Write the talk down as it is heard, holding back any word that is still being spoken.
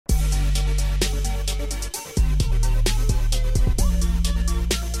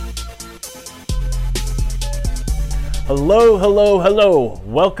Hello, hello, hello.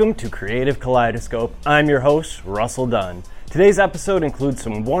 Welcome to Creative Kaleidoscope. I'm your host, Russell Dunn. Today's episode includes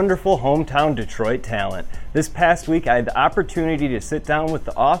some wonderful hometown Detroit talent. This past week, I had the opportunity to sit down with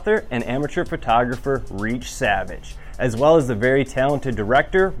the author and amateur photographer, Reach Savage, as well as the very talented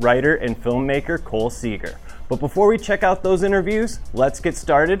director, writer, and filmmaker, Cole Segar. But before we check out those interviews, let's get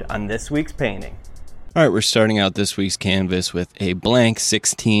started on this week's painting. All right, we're starting out this week's canvas with a blank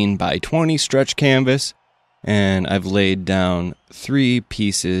 16 by 20 stretch canvas. And I've laid down 3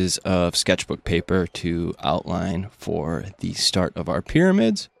 pieces of sketchbook paper to outline for the start of our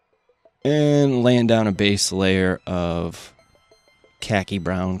pyramids. And laying down a base layer of khaki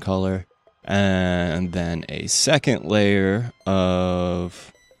brown color. And then a second layer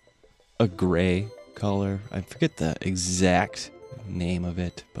of a gray color. I forget the exact name of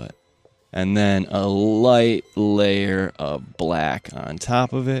it, but... And then a light layer of black on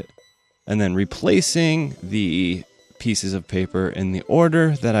top of it. And then replacing the pieces of paper in the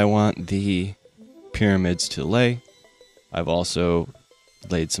order that I want the pyramids to lay. I've also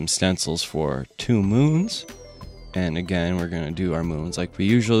laid some stencils for 2 moons. And again, we're going to do our moons like we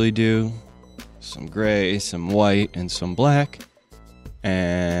usually do. Some gray, some white, and some black.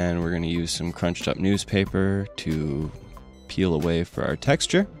 And we're going to use some crunched up newspaper to peel away for our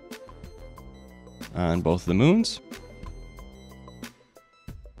texture on both the moons.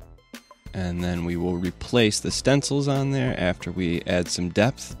 And then we will replace the stencils on there after we add some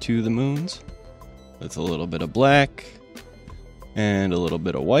depth to the moons with a little bit of black and a little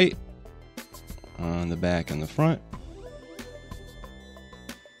bit of white on the back and the front.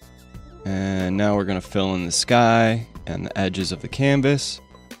 And now we're going to fill in the sky and the edges of the canvas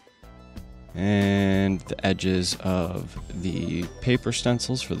and the edges of the paper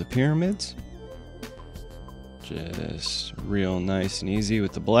stencils for the pyramids. Just real nice and easy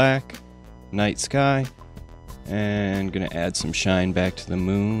with the black. Night sky, and gonna add some shine back to the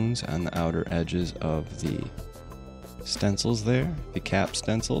moons on the outer edges of the stencils there, the cap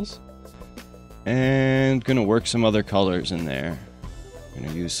stencils, and gonna work some other colors in there.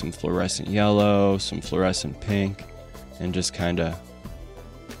 Gonna use some fluorescent yellow, some fluorescent pink, and just kind of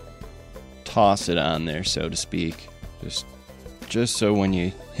toss it on there, so to speak, just so when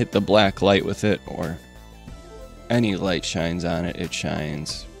you hit the black light with it or any light shines on it, it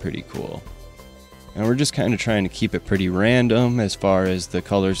shines pretty cool. And we're just kind of trying to keep it pretty random as far as the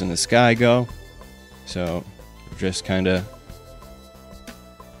colors in the sky go. So we're just kind of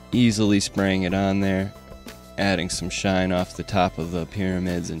easily spraying it on there, adding some shine off the top of the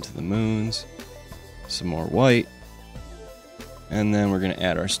pyramids into the moons, some more white, and then we're going to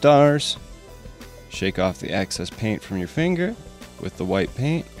add our stars. Shake off the excess paint from your finger with the white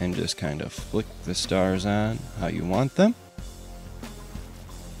paint and just kind of flick the stars on how you want them.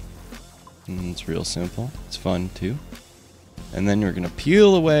 And it's real simple. It's fun too. And then you're going to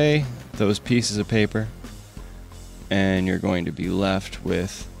peel away those pieces of paper and you're going to be left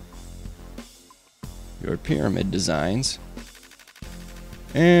with your pyramid designs.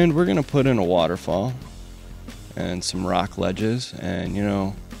 And we're going to put in a waterfall and some rock ledges, and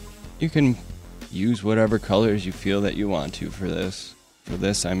you can use whatever colors you feel that you want to for this. For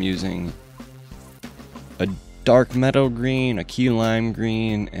this, I'm using a dark meadow green, a key lime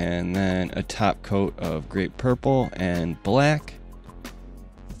green, and then a top coat of grape purple and black.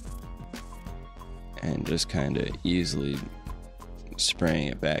 And just kind of easily spraying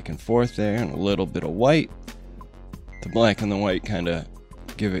it back and forth there, and a little bit of white. The black and the white kind of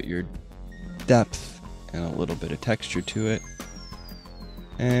give it your depth and a little bit of texture to it.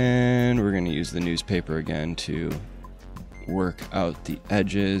 And we're going to use the newspaper again to work out the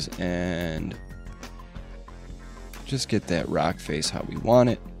edges and just get that rock face how we want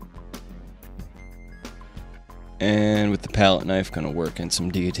it. And with the palette knife, going to work in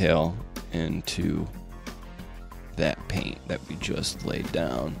some detail into that paint that we just laid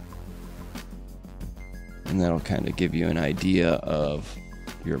down. And that'll kind of give you an idea of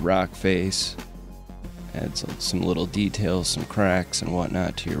your rock face. Add some little details, some cracks and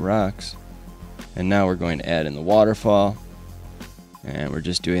whatnot to your rocks. And now we're going to add in the waterfall. And we're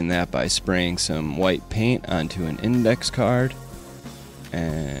just doing that by spraying some white paint onto an index card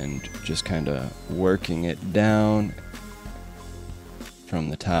and just kind of working it down from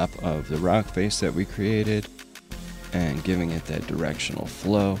the top of the rock face that we created and giving it that directional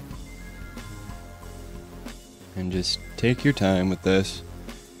flow. And just take your time with this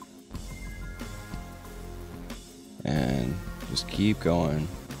and just keep going.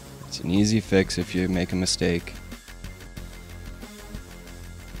 It's an easy fix if you make a mistake.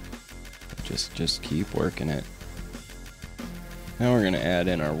 Just keep working it. Now we're going to add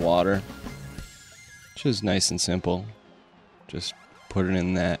in our water, which is nice and simple. Just put it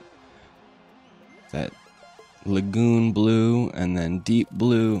in that lagoon blue, and then deep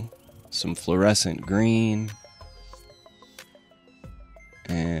blue, some fluorescent green,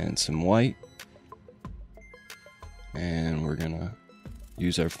 and some white. And we're gonna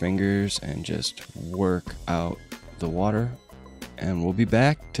use our fingers and just work out the water, and we'll be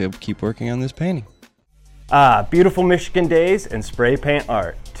back to keep working on this painting. Beautiful Michigan days and spray paint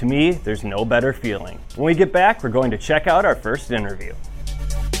art. To me, there's no better feeling. When we get back, we're going to check out our first interview.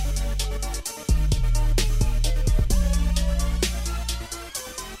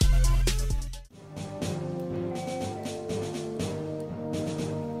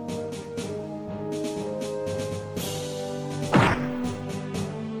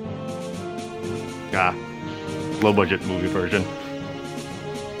 Low budget movie version.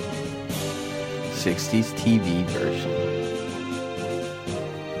 60s TV version.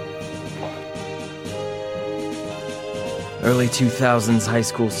 Early 2000s high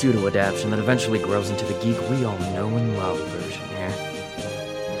school pseudo-adaptation that eventually grows into the geek we all know and love version here.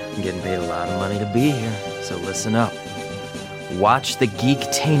 I'm getting paid a lot of money to be here, so listen up. Watch the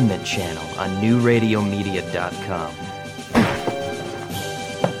Geektainment channel on newradiomedia.com.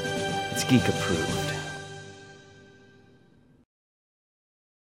 It's geek approved.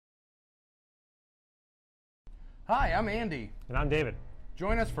 Hi, I'm Andy. And I'm David.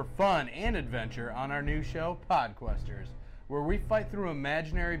 Join us for fun and adventure on our new show, Podquesters, where we fight through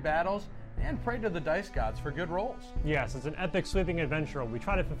imaginary battles and pray to the dice gods for good rolls. Yes, it's an epic sweeping adventure where we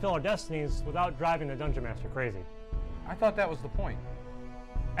try to fulfill our destinies without driving the Dungeon Master crazy. I thought that was the point.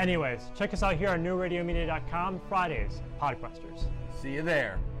 Anyways, check us out here on newradiomedia.com Fridays, Podquesters. See you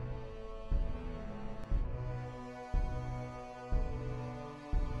there.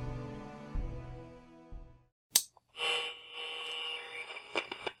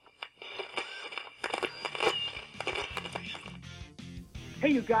 Hey,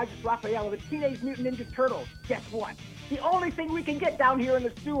 you guys, it's Raphael of the Teenage Mutant Ninja Turtles. Guess what? The only thing we can get down here in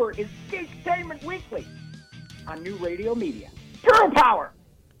the sewer is Geektainment Weekly on New Radio Media. Turtle Power!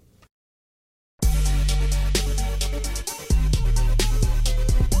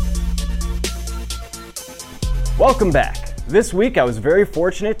 Welcome back. This week I was very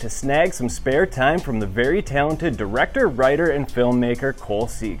fortunate to snag some spare time from the very talented director, writer, and filmmaker Cole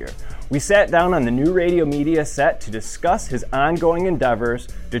Segar. We sat down on the New Radio Media set to discuss his ongoing endeavors,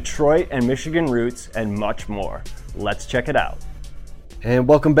 Detroit and Michigan roots, and much more. Let's check it out. And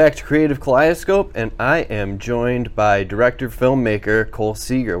welcome back to Creative Kaleidoscope, and I am joined by director, filmmaker Cole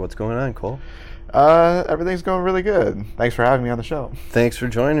Segar. What's going on, Cole? Everything's going really good. Thanks for having me on the show. Thanks for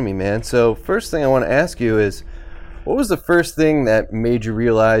joining me, man. So first thing I want to ask you is, what was the first thing that made you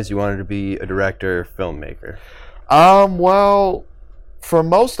realize you wanted to be a director, filmmaker? Well, for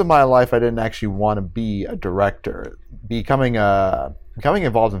most of my life, I didn't actually want to be a director. Becoming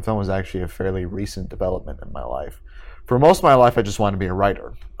involved in film was actually a fairly recent development in my life. For most of my life, I just wanted to be a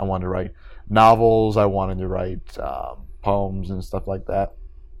writer. I wanted to write novels. I wanted to write poems and stuff like that.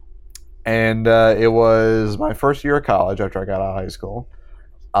 And it was my first year of college after I got out of high school.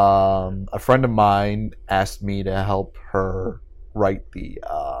 A friend of mine asked me to help her write the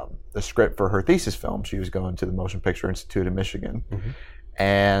script for her thesis film. She was going to the Motion Picture Institute in Michigan. Mm-hmm.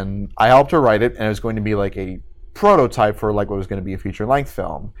 And I helped her write it, and it was going to be like a prototype for like what was going to be a feature-length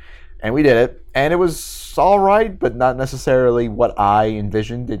film. And we did it, and it was all right, but not necessarily what I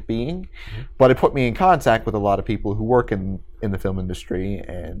envisioned it being. Mm-hmm. But it put me in contact with a lot of people who work in the film industry,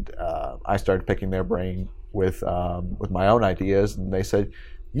 and I started picking their brain with my own ideas, and they said,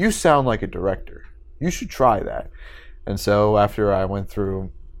 "You sound like a director. You should try that." And so after I went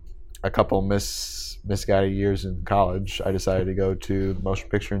through a couple misguided years in college, I decided to go to the Motion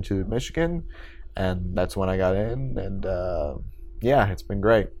Picture Institute of Michigan, and that's when I got in, and yeah, it's been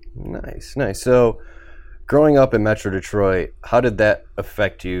great. Nice. So growing up in Metro Detroit, how did that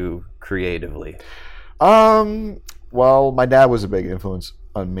affect you creatively? Well, my dad was a big influence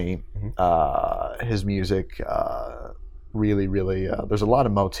on me. Mm-hmm. His music really, there's a lot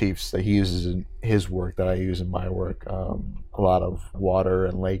of motifs that he uses in his work that I use in my work. A lot of water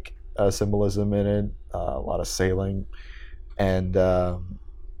and lake symbolism in it, a lot of sailing. And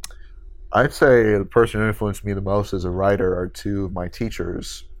I'd say the person who influenced me the most as a writer are two of my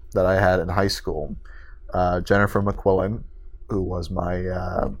teachers that I had in high school. Jennifer McQuillan, who was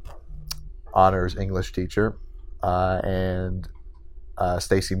my honors English teacher, and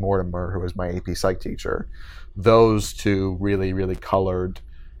Stacy Mortimer, who was my AP Psych teacher. Those two really colored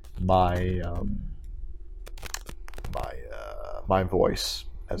my my voice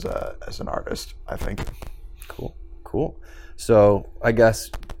as an artist, I think. Cool. So I guess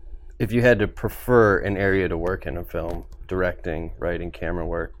if you had to prefer an area to work in a film, directing, writing, camera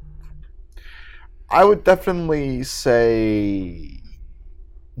work? I would definitely say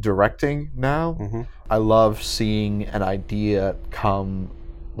directing now. Mm-hmm. I love seeing an idea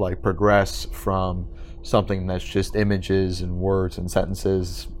progress from something that's just images and words and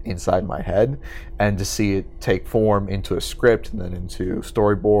sentences inside my head, and to see it take form into a script, and then into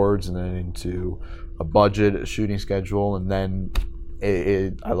storyboards, and then into a budget, a shooting schedule, and then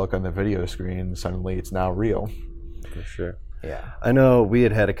I look on the video screen and suddenly it's now real. For sure. Yeah. I know we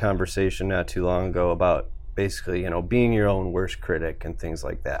had a conversation not too long ago about basically, being your own worst critic and things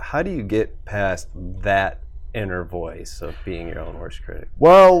like that. How do you get past that inner voice of being your own worst critic?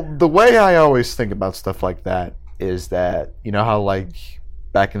 Well, the way I always think about stuff like that is that, how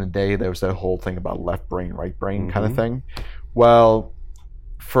back in the day there was that whole thing about left brain, right brain kind of thing. Well,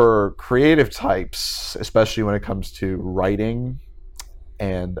 for creative types, especially when it comes to writing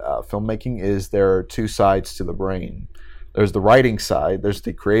and filmmaking, is there are two sides to the brain. There's the writing side, there's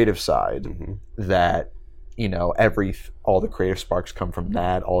the creative side that, all the creative sparks come from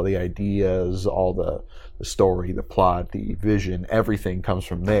that, all the ideas, all the story, the plot, the vision, everything comes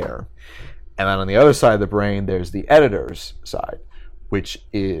from there. And then on the other side of the brain, there's the editor's side, which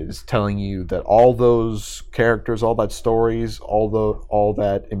is telling you that all those characters, all that stories, all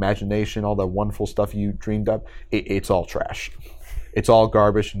that imagination, all that wonderful stuff you dreamed up, it's all trash. It's all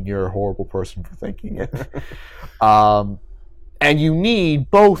garbage, and you're a horrible person for thinking it. And you need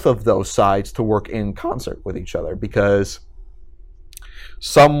both of those sides to work in concert with each other, because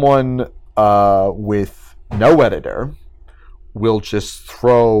someone with no editor will just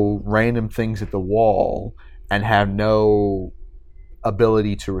throw random things at the wall and have no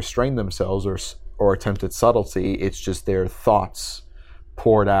ability to restrain themselves or attempt at subtlety. It's just their thoughts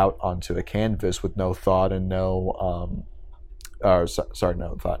poured out onto a canvas with no thought and no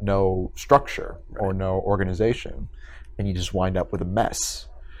structure or no organization, and you just wind up with a mess.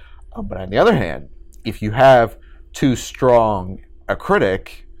 But on the other hand, if you have too strong a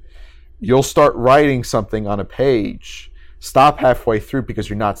critic, you'll start writing something on a page, stop halfway through because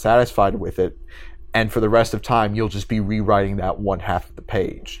you're not satisfied with it, and for the rest of time you'll just be rewriting that one half of the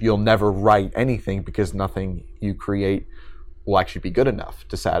page. You'll never write anything because nothing you create will actually be good enough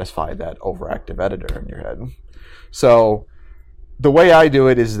to satisfy that overactive editor in your head. So the way I do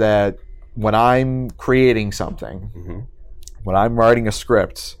it is that when I'm creating something, when I'm writing a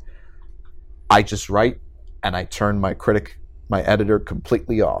script, I just write and I turn my editor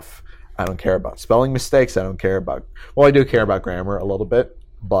completely off. I don't care about spelling mistakes. I do care about grammar a little bit,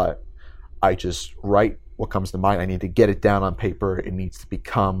 but I just write what comes to mind. I need to get it down on paper. It needs to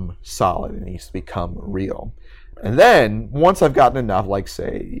become solid. It needs to become real. And then once I've gotten enough,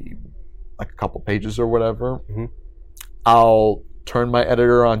 say a couple pages or whatever, I'll turn my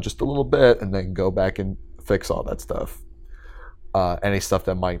editor on just a little bit and then go back and fix all that stuff. Any stuff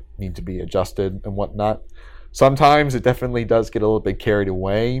that might need to be adjusted and whatnot. Sometimes it definitely does get a little bit carried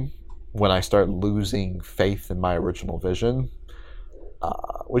away when I start losing faith in my original vision,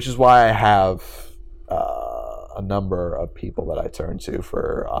 which is why I have a number of people that I turn to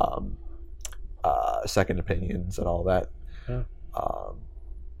for second opinions and all that.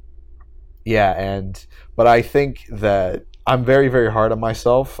 But I think that I'm very, very hard on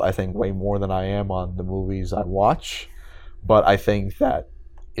myself. I think way more than I am on the movies I watch. But I think that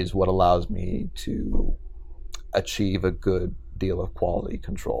is what allows me to achieve a good deal of quality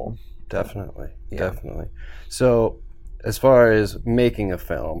control. Definitely. So as far as making a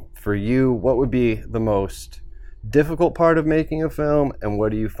film, for you, what would be the most difficult part of making a film, and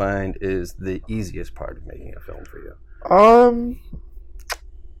what do you find is the easiest part of making a film for you?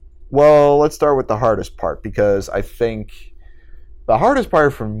 Well, let's start with the hardest part, because I think the hardest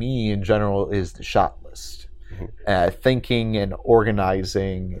part for me in general is the shot list. Thinking and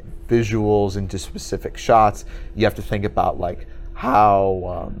organizing visuals into specific shots. You have to think about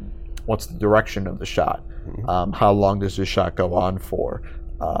how what's the direction of the shot, how long does this shot go on for,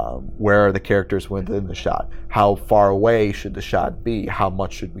 where are the characters within the shot, how far away should the shot be, how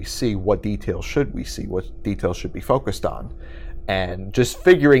much should we see, what details should we see, what details should be focused on, and just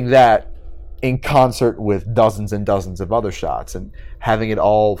figuring that in concert with dozens and dozens of other shots and having it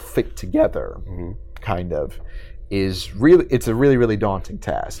all fit together kind of it's a really, really daunting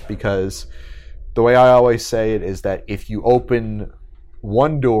task, because the way I always say it is that if you open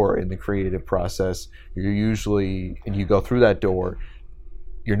one door in the creative process, and you go through that door,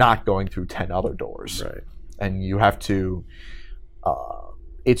 you're not going through 10 other doors. Right. And you have to,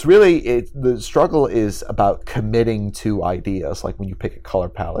 the struggle is about committing to ideas. Like when you pick a color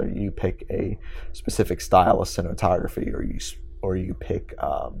palette, you pick a specific style of cinematography, or you pick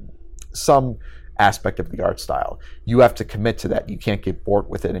some aspect of the art style. You have to commit to that. You can't get bored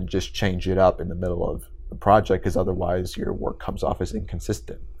with it and just change it up in the middle of the project, because otherwise your work comes off as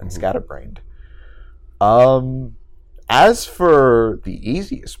inconsistent and scatterbrained. As for the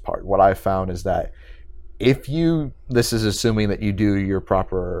easiest part, what I found is that this is assuming that you do your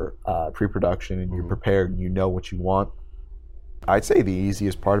proper pre-production and you're prepared and you know what you want, I'd say the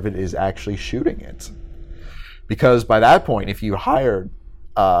easiest part of it is actually shooting it. Because by that point, if you hired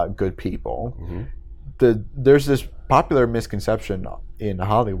good people, there's this popular misconception in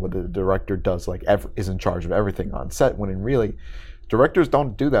Hollywood that the director does is in charge of everything on set, when in really, directors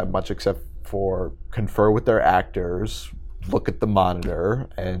don't do that much except for confer with their actors, look at the monitor,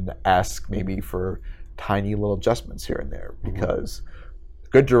 and ask maybe for tiny little adjustments here and there, because a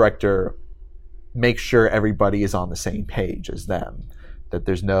good director makes sure everybody is on the same page as them, that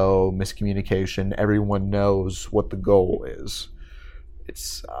there's no miscommunication, everyone knows what the goal is.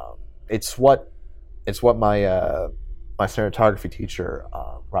 It's what my cinematography teacher,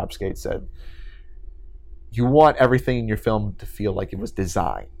 Rob Skate, said. You want everything in your film to feel like it was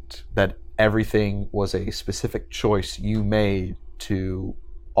designed, that everything was a specific choice you made to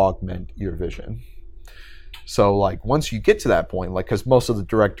augment your vision. So once you get to that point, because most of the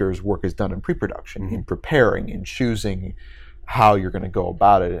director's work is done in pre-production, in preparing and choosing how you're going to go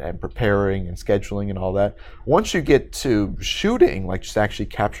about it and preparing and scheduling and all that. Once you get to shooting, just actually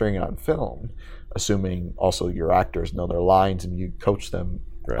capturing it on film, assuming also your actors know their lines and you coach them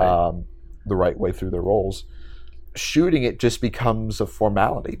the right way through their roles, shooting it just becomes a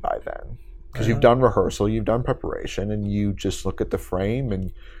formality by then. Because you've done rehearsal, you've done preparation, and you just look at the frame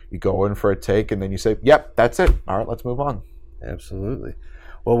and you go in for a take, and then you say, yep, that's it. All right, let's move on. Absolutely.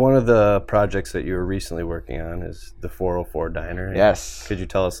 Well, one of the projects that you were recently working on is the 404 Diner. Yes. Could you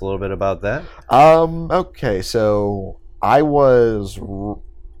tell us a little bit about that? Okay, so I was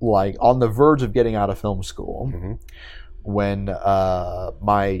on the verge of getting out of film school when the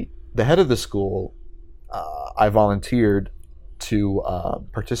head of the school, I volunteered to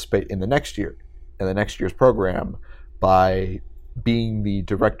participate in the next year's program by being the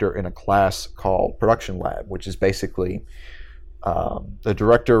director in a class called Production Lab, which is basically the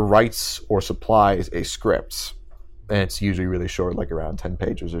director writes or supplies a script, and it's usually really short, around 10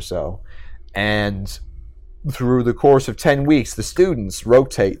 pages or so. And through the course of 10 weeks, the students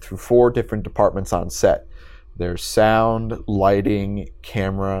rotate through 4 different departments on set. There's sound, lighting,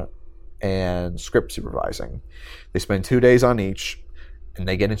 camera, and script supervising. They spend 2 days on each, and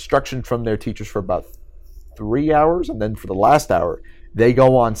they get instruction from their teachers for about 3 hours, and then for the last hour, they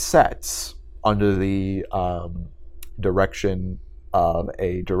go on sets under the direction of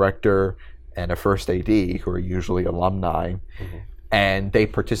a director and a first AD, who are usually alumni, and they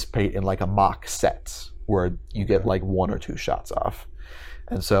participate in a mock set where you get 1 or 2 shots off.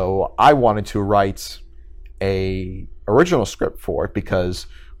 And so I wanted to write a original script for it, because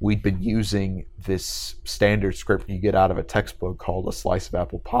we'd been using this standard script you get out of a textbook called A Slice of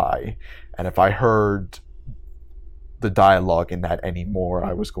Apple Pie, and if I heard the dialogue in that anymore,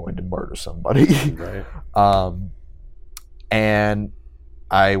 I was going to murder somebody. Right. And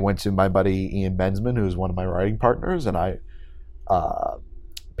I went to my buddy Ian Bensman, who's one of my writing partners, and I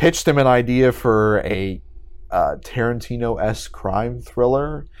pitched him an idea for a Tarantino-esque crime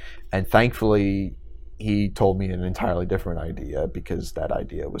thriller, and thankfully he told me an entirely different idea, because that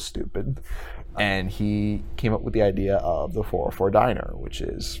idea was stupid. And he came up with the idea of the 404 Diner, which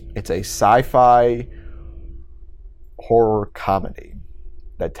it's a sci-fi horror comedy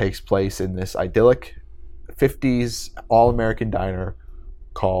that takes place in this idyllic 50s all-American diner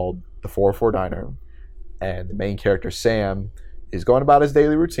called the 404 Diner. And the main character, Sam, is going about his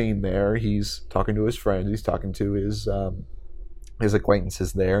daily routine there. He's talking to his friends, he's talking to his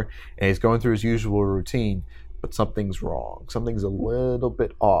acquaintances there, and he's going through his usual routine, but something's wrong. Something's a little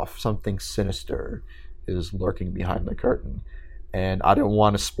bit off. Something sinister is lurking behind the curtain. And I don't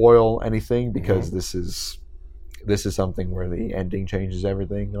want to spoil anything, because this is something where the ending changes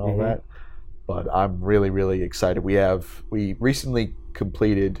everything and all that. But I'm really, really excited. We recently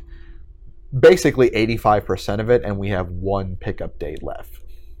completed basically 85% of it, and we have 1 pickup date left.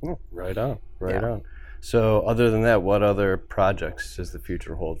 Right on. So other than that, what other projects does the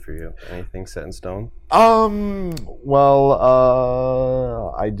future hold for you? Anything set in stone? Well,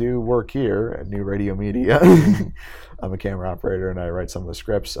 I do work here at New Radio Media. I'm a camera operator, and I write some of the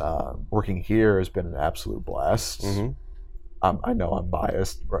scripts. Working here has been an absolute blast. I know I'm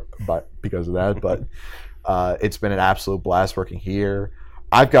biased but because of that, but it's been an absolute blast working here.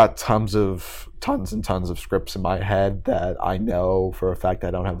 I've got tons and tons of scripts in my head that I know for a fact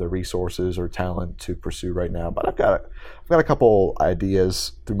I don't have the resources or talent to pursue right now. But I've got a couple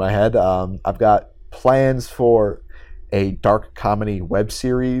ideas through my head. I've got plans for a dark comedy web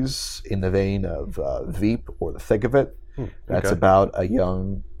series in the vein of Veep or The Thick of It. That's about a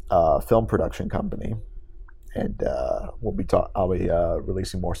young film production company, and I'll be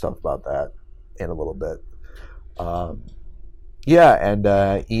releasing more stuff about that in a little bit.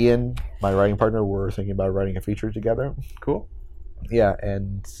 Ian, my writing partner, we're thinking about writing a feature together. Cool. Yeah,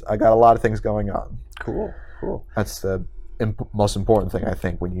 and I got a lot of things going on. Cool. That's the most important thing, I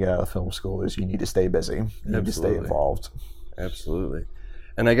think, when you get out of film school is you need to stay busy. You need to stay involved. Absolutely.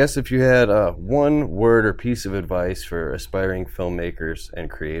 And I guess if you had one word or piece of advice for aspiring filmmakers and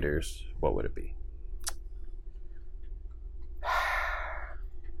creators, what would it be?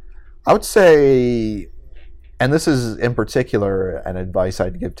 I would say, and this is in particular an advice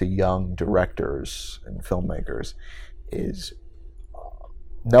I'd give to young directors and filmmakers, is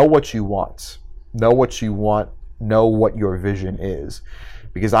know what you want. Know what you want. Know what your vision is.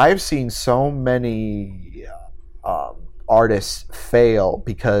 Because I've seen so many artists fail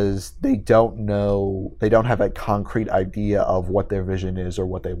because they don't have a concrete idea of what their vision is or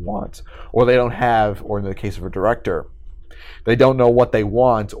what they want. Or they don't have, or in the case of a director, they don't know what they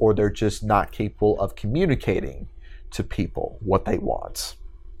want, or they're just not capable of communicating to people what they want.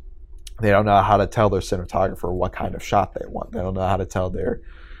 They don't know how to tell their cinematographer what kind of shot they want. They don't know how to tell their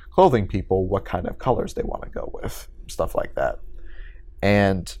clothing people what kind of colors they want to go with, stuff like that.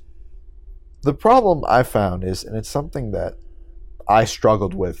 And the problem I found is, and it's something that I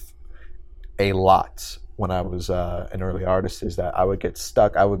struggled with a lot when I was an early artist, is that I would get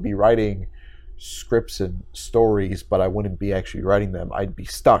stuck. I would be writing scripts and stories, but I wouldn't be actually writing them. I'd be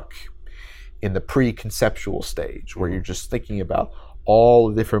stuck in the pre-conceptual stage where you're just thinking about all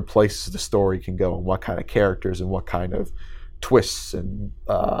the different places the story can go and what kind of characters and what kind of twists and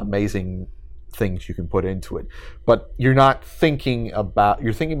amazing things you can put into it. But you're thinking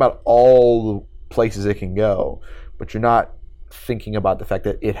about all the places it can go, but you're not thinking about the fact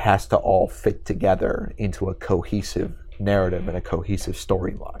that it has to all fit together into a cohesive narrative and a cohesive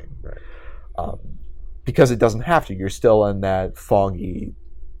storyline. Right. Because it doesn't have to. You're still in that foggy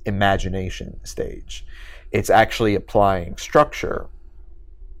imagination stage. It's actually applying structure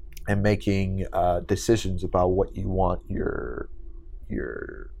and making decisions about what you want your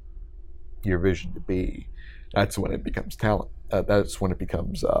vision to be. That's when it becomes talent. That's when it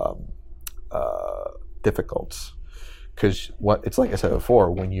becomes difficult. Because it's like I said before,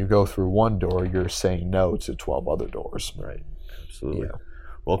 when you go through one door, you're saying no to 12 other doors. Right. Absolutely. Yeah.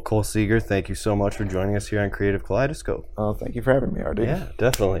 Well, Cole Segar, thank you so much for joining us here on Creative Kaleidoscope. Oh, thank you for having me, RD. Yeah,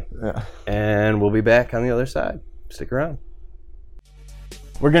 definitely. Yeah. And we'll be back on the other side. Stick around.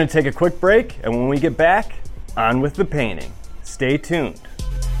 We're going to take a quick break, and when we get back, on with the painting. Stay tuned.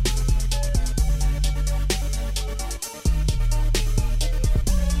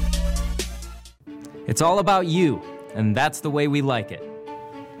 It's all about you, and that's the way we like it.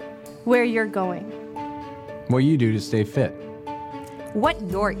 Where you're going. What you do to stay fit. What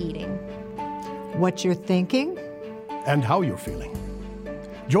you're eating. What you're thinking. And how you're feeling.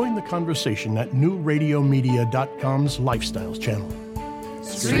 Join the conversation at newradiomedia.com's Lifestyles channel.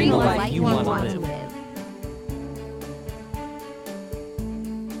 Stream the life you want to live.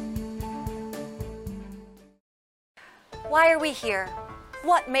 Why are we here?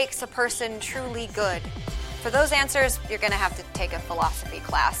 What makes a person truly good? For those answers, you're going to have to take a philosophy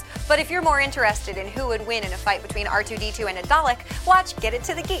class. But if you're more interested in who would win in a fight between R2-D2 and a Dalek, watch Get It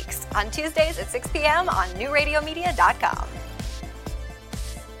to the Geeks on Tuesdays at 6 p.m. on newradiomedia.com.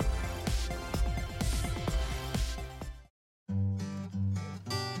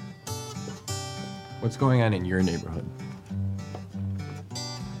 What's going on in your neighborhood?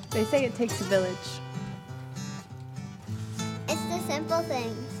 They say it takes a village. It's the simple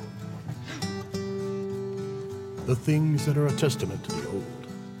things. The things that are a testament to the old.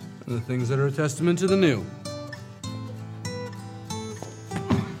 And the things that are a testament to the new.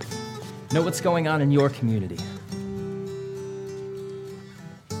 Know what's going on in your community.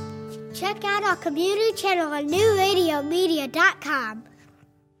 Check out our community channel on newradiomedia.com.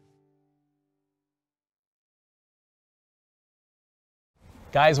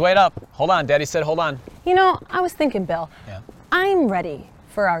 Guys, wait up. Hold on. Daddy said hold on. You know, I was thinking, Bill. Yeah. I'm ready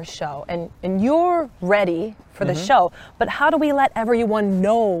for our show, and you're ready for the show, but how do we let everyone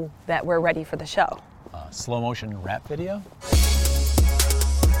know that we're ready for the show? Slow motion rap video?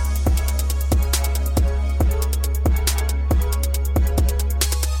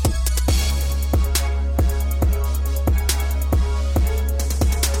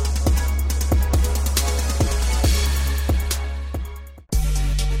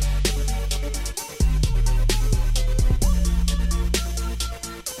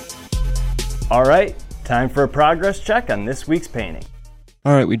 All right, time for a progress check on this week's painting.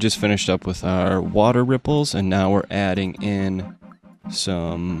 All right, we just finished up with our water ripples, and now we're adding in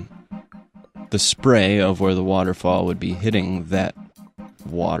the spray of where the waterfall would be hitting that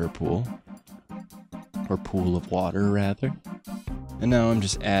water pool, or pool of water rather. And now I'm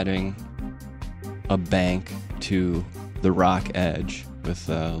just adding a bank to the rock edge with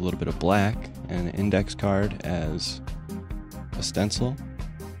a little bit of black and an index card as a stencil.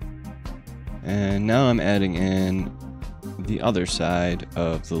 And now I'm adding in the other side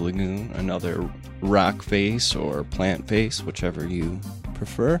of the lagoon, another rock face or plant face, whichever you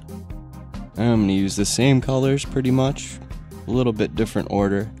prefer. I'm going to use the same colors pretty much, a little bit different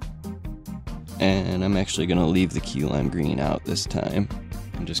order. And I'm actually going to leave the key lime green out this time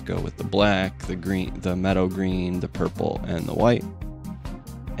and just go with the black, the green, the meadow green, the purple, and the white.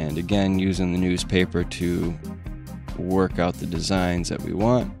 And again, using the newspaper to work out the designs that we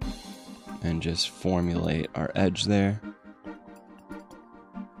want and just formulate our edge there.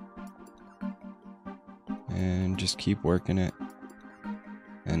 And just keep working it.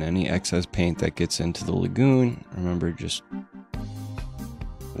 And any excess paint that gets into the lagoon, remember, just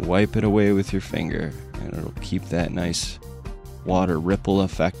wipe it away with your finger and it'll keep that nice water ripple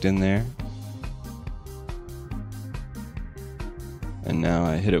effect in there. And now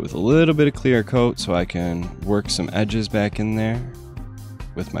I hit it with a little bit of clear coat so I can work some edges back in there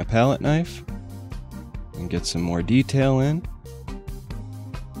with my palette knife and get some more detail in.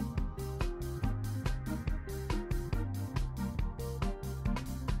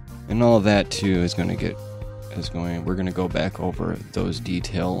 And all of that too is going to we're going to go back over those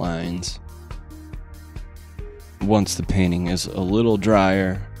detail lines once the painting is a little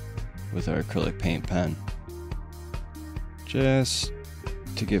drier with our acrylic paint pen, just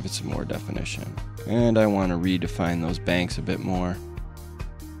to give it some more definition. And I want to redefine those banks a bit more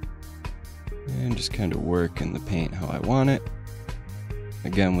and just kind of work in the paint how I want it,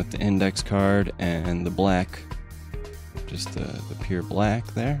 again with the index card and the black, just the pure black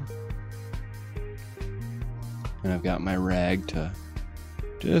there. And I've got my rag to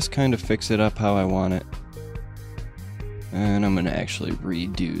just kind of fix it up how I want it. And I'm going to actually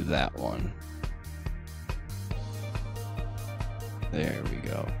redo that one. There we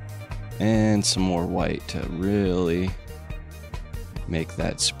go. And some more white to really make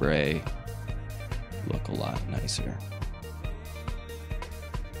that spray look a lot nicer.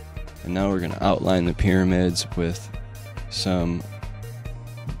 And now we're going to outline the pyramids with some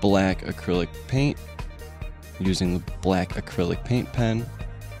black acrylic paint, using the black acrylic paint pen.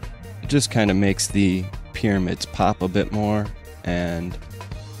 It just kind of makes the pyramids pop a bit more. And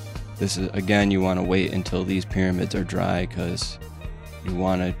this is, again, you want to wait until these pyramids are dry because you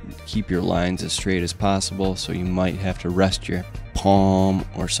want to keep your lines as straight as possible, so you might have to rest your palm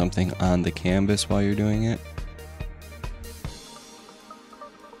or something on the canvas while you're doing it.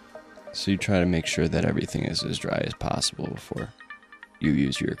 So you try to make sure that everything is as dry as possible before you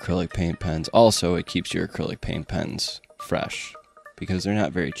use your acrylic paint pens. Also, it keeps your acrylic paint pens fresh because they're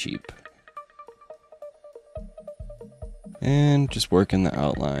not very cheap. And just working the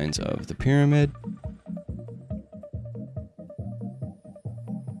outlines of the pyramid.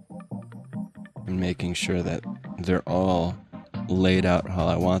 And making sure that they're all laid out how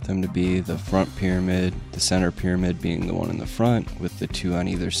I want them to be. The front pyramid, the center pyramid being the one in the front, with the two on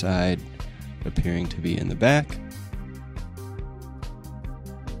either side appearing to be in the back.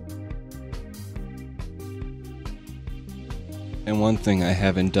 And one thing I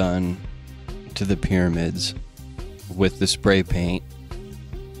haven't done to the pyramids with the spray paint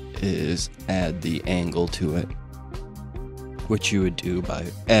is add the angle to it, which you would do by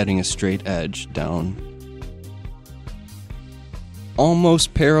adding a straight edge down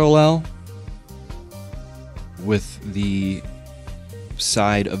almost parallel with the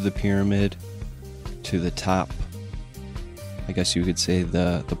side of the pyramid to the top. I guess you could say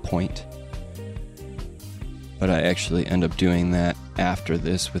the point. But I actually end up doing that after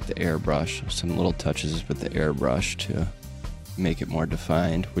this with the airbrush. Some little touches with the airbrush to make it more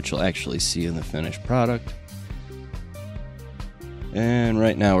defined, which you'll actually see in the finished product. And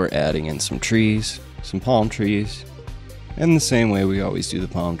right now we're adding in some trees, some palm trees. And the same way we always do the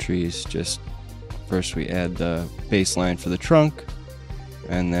palm trees, just first we add the baseline for the trunk,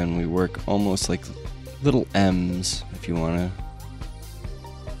 and then we work almost like little M's, if you want to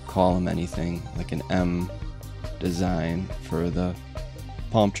call them anything, like an M design for the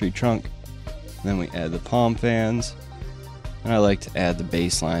palm tree trunk. Then we add the palm fans, and I like to add the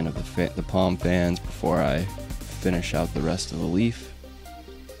baseline of the palm fans before I finish out the rest of the leaf.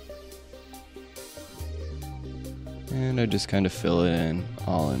 And I just kind of fill it in,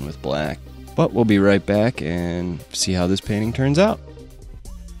 all in with black. But we'll be right back and see how this painting turns out.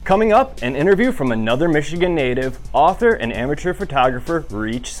 Coming up, an interview from another Michigan native, author and amateur photographer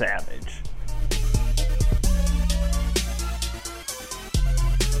Reach Savage.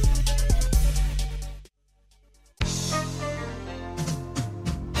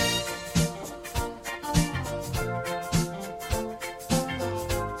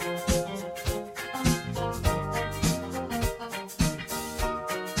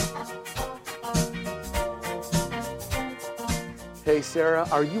 Hey Sarah,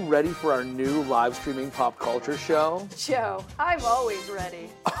 are you ready for our new live streaming pop culture show? Joe, I'm always ready.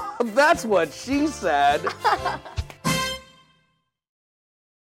 That's what she said.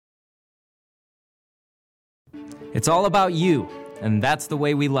 It's all about you, and that's the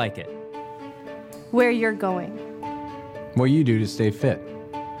way we like it. Where you're going. What you do to stay fit.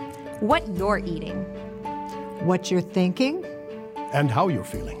 What you're eating. What you're thinking. And how you're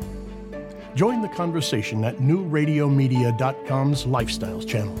feeling. Join the conversation at newradiomedia.com's Lifestyles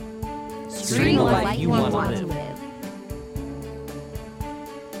channel. Stream the life you want to live.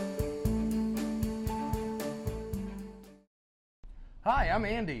 Hi, I'm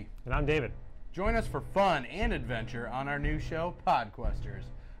Andy. And I'm David. Join us for fun and adventure on our new show, Podquesters,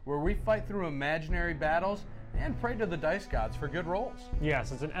 where we fight through imaginary battles and pray to the dice gods for good rolls.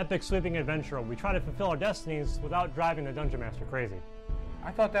 Yes, it's an epic sweeping adventure. We try to fulfill our destinies without driving the Dungeon Master crazy.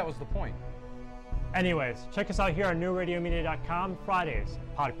 I thought that was the point. Anyways, check us out here on newradiomedia.com Fridays,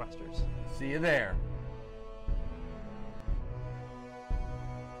 Podquesters. See you there.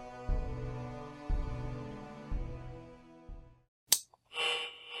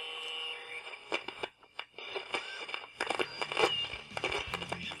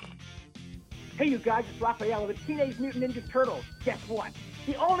 Hey, you guys, it's Raphael of the Teenage Mutant Ninja Turtles. Guess what?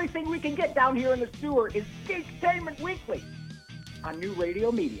 The only thing we can get down here in the sewer is Geektainment Weekly on New Radio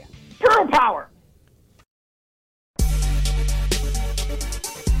Media. Turtle Power!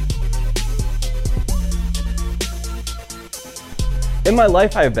 In my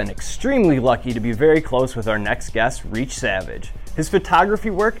life, I have been extremely lucky to be very close with our next guest, Reach Savage. His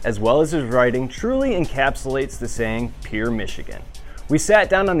photography work, as well as his writing, truly encapsulates the saying, Pure Michigan. We sat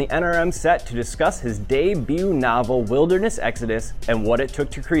down on the NRM set to discuss his debut novel, Wilderness Exodus, and what it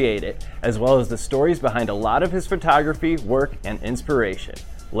took to create it, as well as the stories behind a lot of his photography, work, and inspiration.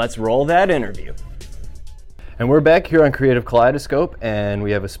 Let's roll that interview. And we're back here on Creative Kaleidoscope, and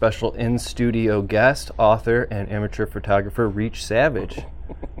we have a special in-studio guest, author and amateur photographer, Reach Savage.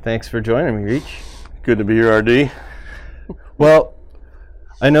 Thanks for joining me, Reach. Good to be here, RD. Well,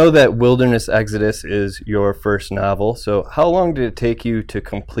 I know that Wilderness Exodus is your first novel, so how long did it take you to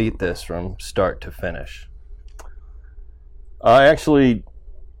complete this from start to finish? Actually,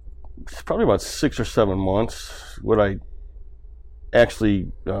 it's probably about 6 or 7 months. What I actually,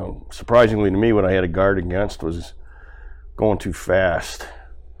 surprisingly to me, what I had to guard against was going too fast.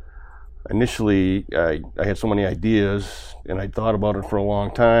 Initially, I had so many ideas, and I thought about it for a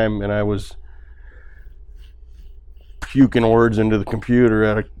long time, and I was puking words into the computer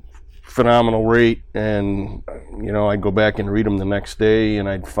at a phenomenal rate, and I'd go back and read them the next day, and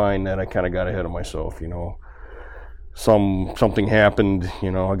I'd find that I kind of got ahead of myself. Something happened.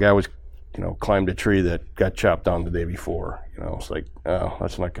 A guy was climbed a tree that got chopped down the day before. It's like, oh,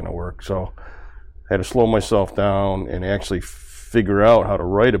 that's not going to work. So I had to slow myself down and actually figure out how to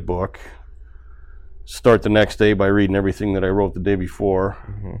write a book. Start the next day by reading everything that I wrote the day before,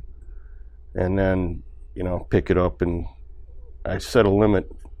 and then pick it up, and I set a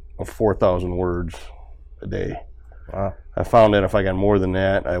limit of 4,000 words a day. Wow. I found that if I got more than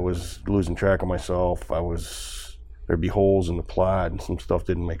that, I was losing track of myself. There'd be holes in the plot, and some stuff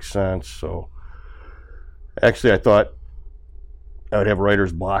didn't make sense. So actually I thought I would have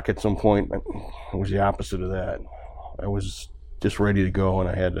writer's block at some point, but it was the opposite of that. I was just ready to go, and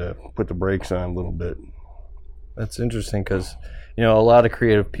I had to put the brakes on a little bit. That's interesting because, a lot of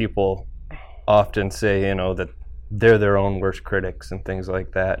creative people often say, that they're their own worst critics and things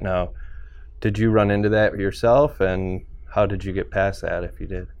like that. Now, did you run into that yourself, and how did you get past that if you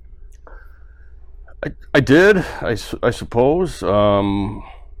did? I did, I suppose. I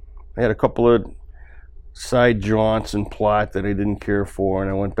had a couple of side jaunts in plot that I didn't care for, and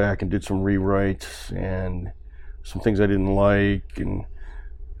I went back and did some rewrites and some things I didn't like, and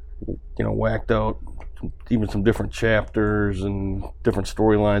whacked out even some different chapters and different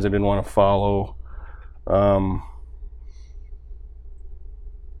storylines I didn't want to follow.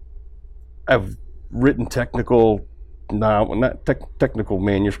 I've written technical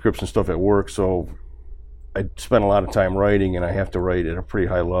manuscripts and stuff at work, so I spent a lot of time writing, and I have to write at a pretty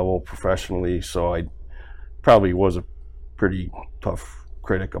high level professionally, so I probably was a pretty tough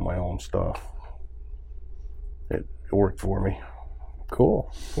critic of my own stuff. worked for me.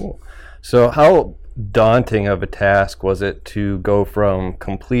 Cool. So how daunting of a task was it to go from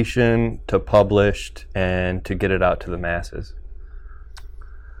completion to published and to get it out to the masses?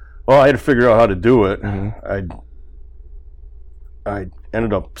 Well, I had to figure out how to do it. I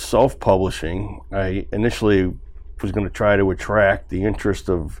ended up self-publishing. I initially was going to try to attract the interest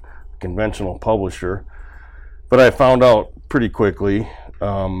of a conventional publisher, but I found out pretty quickly,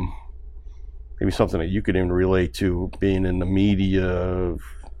 maybe something that you could even relate to, being in the media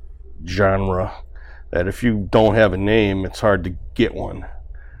genre, that if you don't have a name, it's hard to get one.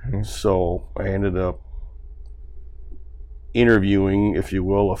 So I ended up interviewing, if you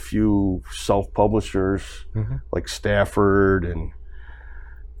will, a few self-publishers like Stafford, and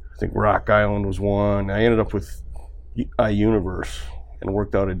I think Rock Island was one. I ended up with iUniverse and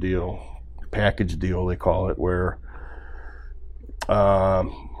worked out a deal, package deal they call it, where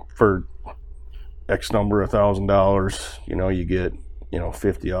for X number of $1,000, you get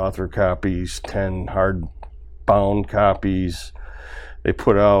 50 author copies, 10 hard-bound copies. They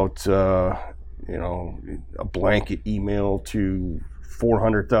put out a blanket email to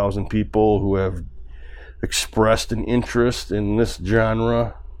 400,000 people who have expressed an interest in this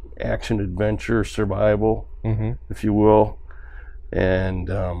genre, action, adventure, survival, if you will. And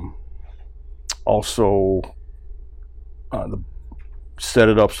also set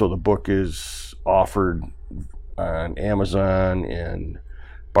it up so the book is offered on Amazon and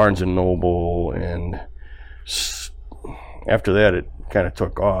Barnes & Noble, and after that it kind of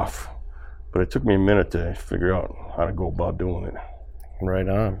took off. But it took me a minute to figure out how to go about doing it. Right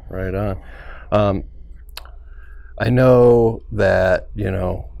on. I know that,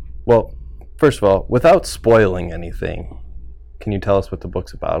 well, first of all, without spoiling anything, can you tell us what the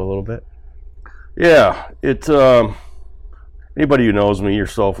book's about a little bit? Yeah, it's anybody who knows me,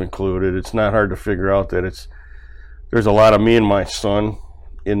 yourself included, it's not hard to figure out that there's a lot of me and my son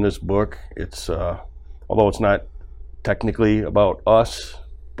in this book. It's although it's not technically about us,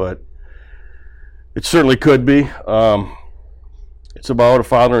 but it certainly could be. It's about a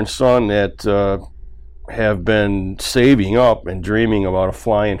father and son that have been saving up and dreaming about a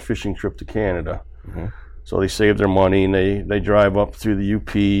fly-in fishing trip to Canada. So they save their money and they drive up through the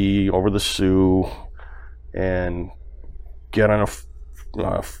UP, over the Sioux, and get on a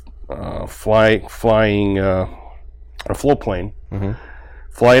flying a float plane,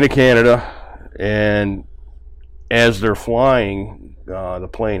 fly into Canada, and as they're flying, the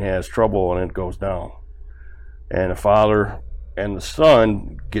plane has trouble and it goes down. And the father and the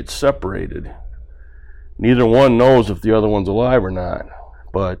son get separated. Neither one knows if the other one's alive or not,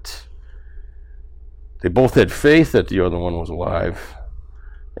 but they both had faith that the other one was alive,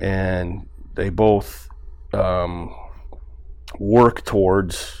 and they both work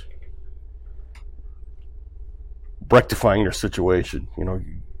towards rectifying their situation,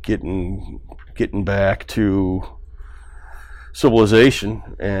 getting back to civilization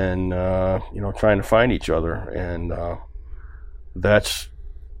and trying to find each other. And that's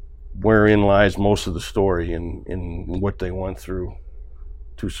wherein lies most of the story, in what they went through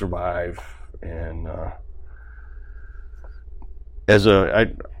to survive. And as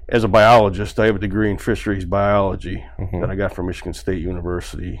a biologist, I have a degree in fisheries biology that I got from Michigan State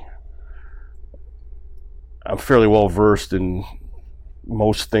University. I'm fairly well versed in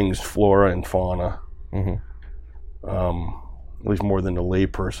most things flora and fauna, at least more than the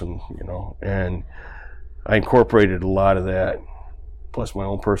layperson, and I incorporated a lot of that, plus my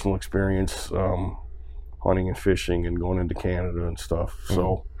own personal experience hunting and fishing and going into Canada and stuff.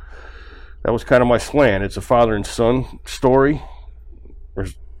 So that was kind of my slant. It's a father and son story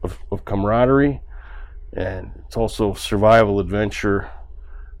of camaraderie, and it's also survival adventure,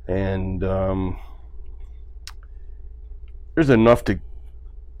 and there's enough to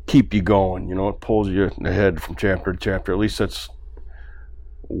keep you going. It pulls you ahead from chapter to chapter. At least that's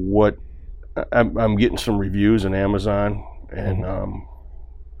what I'm getting. Some reviews on Amazon, and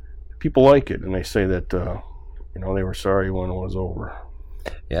people like it, and they say that they were sorry when it was over.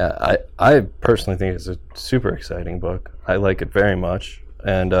 Yeah, I personally think it's a super exciting book. I like it very much.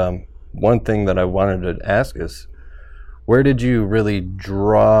 And one thing that I wanted to ask is, where did you really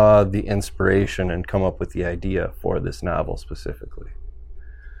draw the inspiration and come up with the idea for this novel specifically?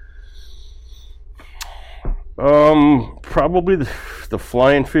 Probably the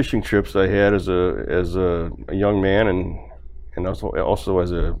flying fishing trips I had as a young man, and also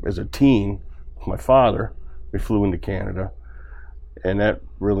as a teen with my father. We flew into Canada, and that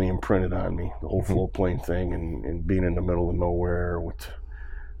really imprinted on me, the whole float plane thing, and being in the middle of nowhere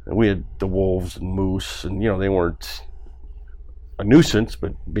we had the wolves and moose, and they weren't a nuisance,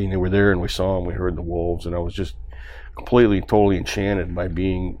 but being they were there and we saw them, we heard the wolves, and I was just completely, totally enchanted by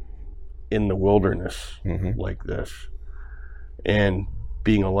being in the wilderness like this, and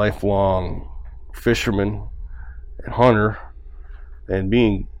being a lifelong fisherman and hunter, and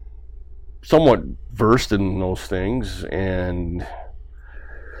being somewhat versed in those things, and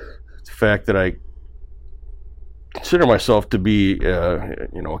the fact that I consider myself to be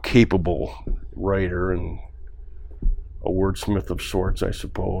a capable writer and a wordsmith of sorts, I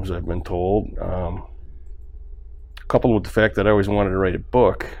suppose, I've been told, coupled with the fact that I always wanted to write a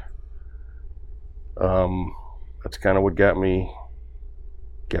book. That's kind of what got me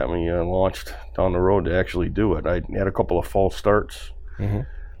launched down the road to actually do it. I had a couple of false starts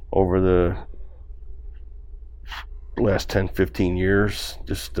over the last 10, 15 years,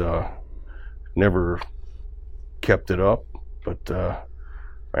 just never kept it up, but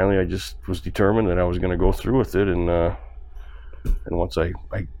finally I just was determined that I was going to go through with it, and once I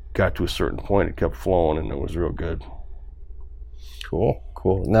got to a certain point, it kept flowing, and it was real good. Cool.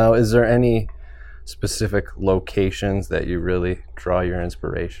 Now, is there any specific locations that you really draw your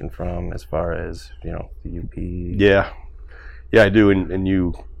inspiration from, as far as, the UP? Yeah, I do, and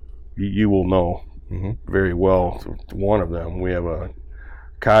you will know very well one of them. We have a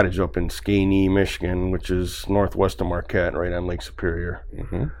cottage up in Skawnee, Michigan, which is northwest of Marquette, right on Lake Superior.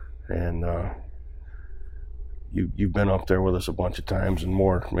 And you've been up there with us a bunch of times, and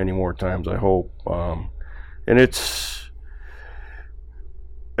many more times, I hope. And it's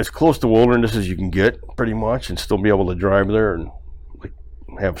as close to wilderness as you can get, pretty much, and still be able to drive there and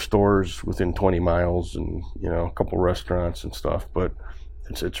have stores within 20 miles and a couple restaurants and stuff. But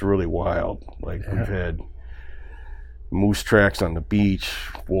it's really wild. We've had moose tracks on the beach,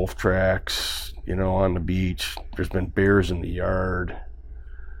 wolf tracks, on the beach. There's been bears in the yard,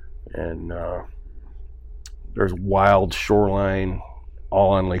 and there's wild shoreline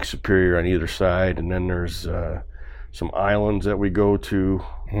all on Lake Superior on either side, and then there's some islands that we go to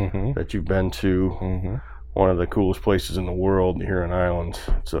that you've been to. One of the coolest places in the world, the Huron Islands.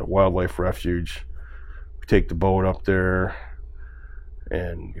 It's a wildlife refuge. We take the boat up there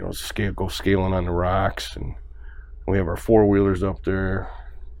and go scaling on the rocks, and we have our four-wheelers up there.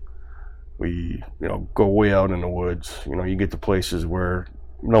 We go way out in the woods. You get to places where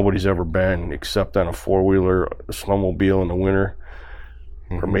nobody's ever been except on a four-wheeler, a snowmobile in the winter,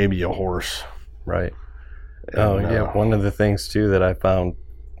 or maybe a horse. Right. One of the things too that I found,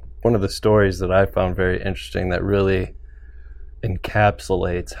 one of the stories that I found very interesting that really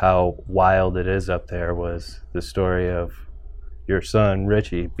encapsulates how wild it is up there was the story of your son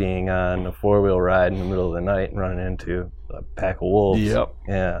Richie being on a four-wheel ride in the middle of the night and running into a pack of wolves. Yep.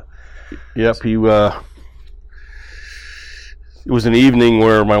 Yeah. Yep. It was an evening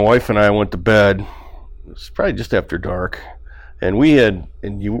where my wife and I went to bed. It was probably just after dark, and we had,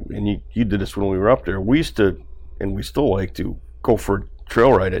 and you did this when we were up there. We used to, and we still like to go for a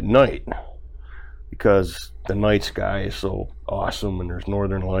trail ride at night because the night sky is so awesome, and there's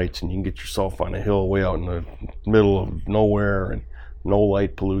northern lights, and you can get yourself on a hill way out in the middle of nowhere and no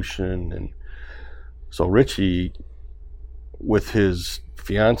light pollution. And so Richie, with his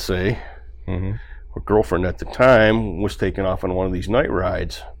fiance or girlfriend at the time, was taken off on one of these night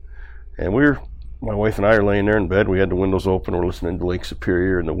rides, and my wife and I are laying there in bed. We had the windows open. We're listening to Lake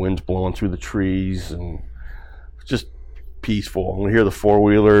Superior, and the wind's blowing through the trees, and it's just peaceful. And we hear the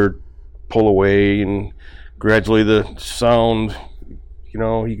four-wheeler pull away, and gradually the sound,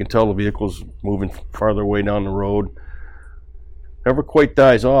 you can tell the vehicle's moving farther away down the road. Never quite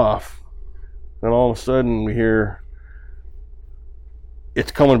dies off. Then all of a sudden we hear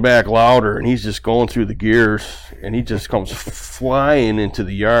it's coming back louder, and he's just going through the gears, and he just comes flying into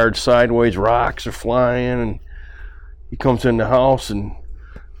the yard sideways. Rocks are flying, and he comes in the house and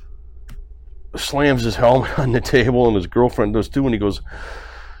slams his helmet on the table, and his girlfriend does too, and he goes,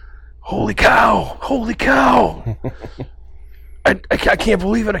 holy cow, I can't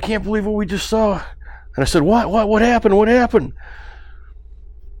believe it. I can't believe what we just saw. And I said, what happened?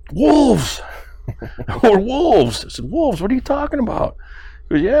 Wolves. Or wolves. I said, wolves, what are you talking about?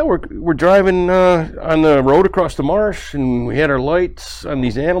 He goes, yeah, we're driving on the road across the marsh, and we had our lights on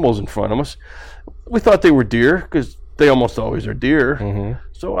these animals in front of us. We thought they were deer, because they almost always are deer.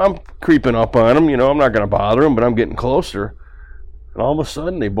 So I'm creeping up on them. I'm not going to bother them, but I'm getting closer. And all of a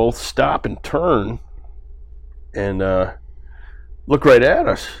sudden, they both stop and turn and look right at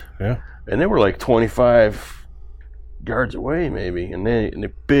us. Yeah. And they were like 25 yards away, maybe. And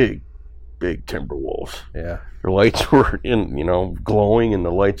they're big timber wolves. Yeah. Their lights were glowing in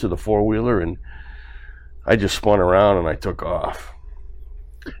the lights of the four-wheeler, and I just spun around and I took off.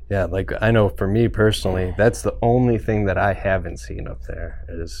 Yeah, like I know for me personally, that's the only thing that I haven't seen up there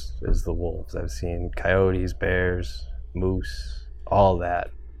is the wolves. I've seen coyotes, bears, moose, all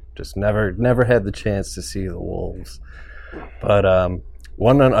that. Just never had the chance to see the wolves. But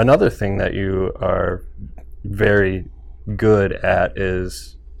another thing that you are very good at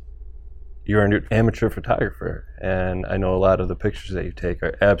is you're an amateur photographer, and I know a lot of the pictures that you take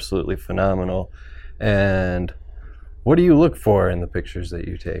are absolutely phenomenal. And what do you look for in the pictures that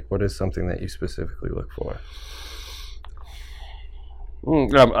you take? What is something that you specifically look for?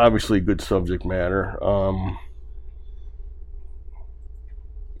 Obviously, good subject matter.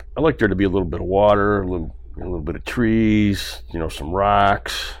 I like there to be a little bit of water, a little bit of trees, some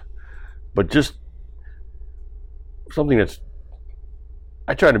rocks, but just something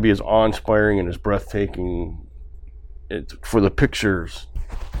I try to be as awe-inspiring and as breathtaking for the pictures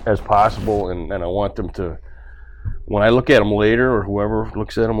as possible, and I want them to, when I look at them later, or whoever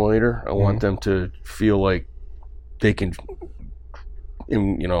looks at them later, I want them to feel like they can,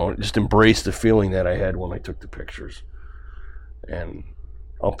 just embrace the feeling that I had when I took the pictures. And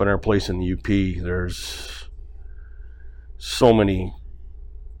up in our place in the UP, there's so many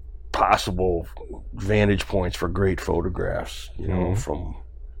possible vantage points for great photographs, from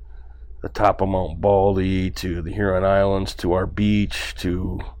the top of Mount Baldy to the Huron Islands to our beach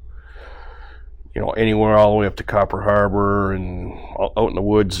to, anywhere all the way up to Copper Harbor, and out in the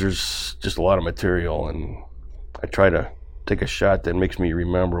woods there's just a lot of material, and I try to take a shot that makes me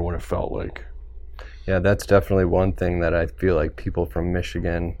remember what it felt like. Yeah, that's definitely one thing that I feel like people from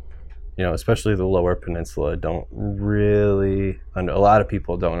Michigan, especially the Lower Peninsula, don't really, a lot of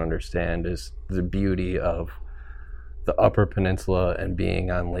people don't understand is the beauty of the Upper Peninsula and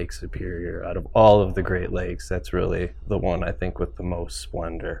being on Lake Superior. Out of all of the Great Lakes, that's really the one I think with the most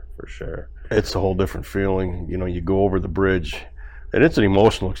splendor, for sure. It's a whole different feeling. You go over the bridge, and it's an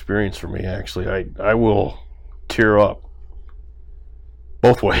emotional experience for me, actually. I will tear up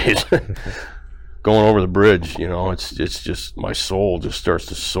both ways. Going over the bridge, it's just, my soul just starts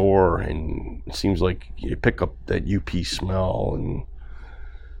to soar, and it seems like you pick up that UP smell, and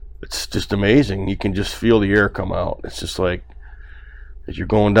it's just amazing. You can just feel the air come out. It's just like, as you're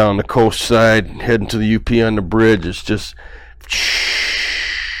going down the coast side, heading to the UP on the bridge, it's just,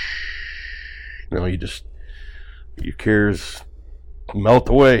 your cares melt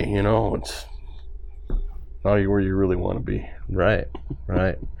away, it's now you're where you really want to be. Right.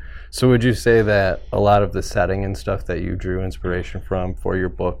 So would you say that a lot of the setting and stuff that you drew inspiration from for your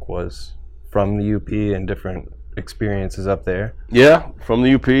book was from the UP and different experiences up there? Yeah, from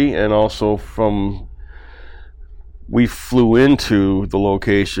the UP, and also we flew into the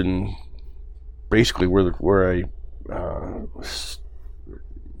location basically where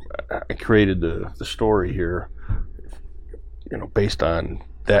I created the story here, based on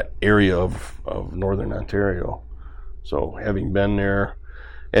that area of Northern Ontario. So having been there,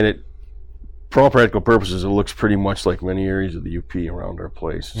 and for all practical purposes, it looks pretty much like many areas of the UP around our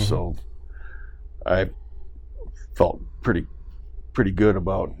place. Mm-hmm. So I felt pretty good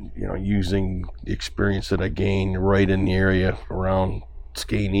about using the experience that I gained right in the area around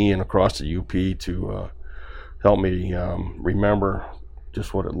Skaney and across the UP to help me remember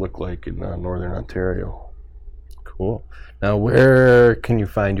just what it looked like in Northern Ontario. Cool. Now, where can you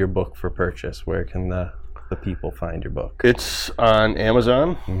find your book for purchase? Where can the people find your book? It's on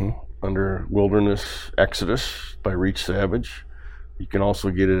Amazon under Wilderness Exodus by Reach Savage. You can also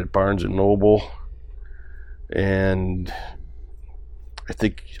get it at Barnes & Noble, and I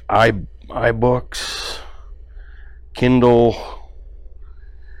think iBooks, Kindle.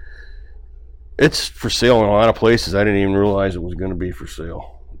 It's for sale in a lot of places. I didn't even realize it was going to be for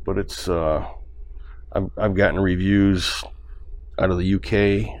sale, but it's I've gotten reviews out of the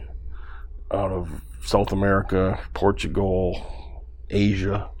UK, out of South America, Portugal,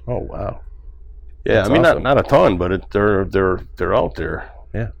 Asia. Oh wow! Yeah, that's awesome. not a ton, but they're out there.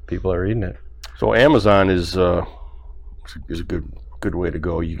 Yeah, people are reading it. So Amazon is a good way to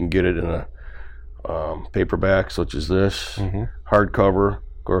go. You can get it in a paperback such as this, hardcover.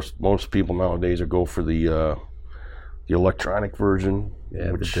 Of course, most people nowadays go for the electronic version.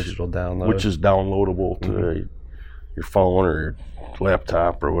 Yeah, the digital download, which is downloadable to your phone or your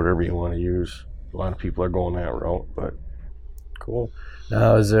laptop or whatever you want to use. A lot of people are going that route, but cool.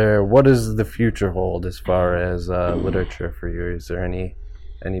 Now, what does the future hold as far as literature for you? Is there any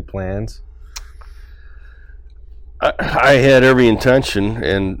plans? I had every intention,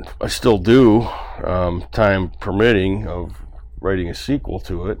 and I still do, time permitting, of writing a sequel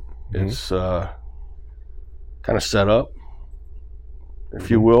to it. It's kind of set up, if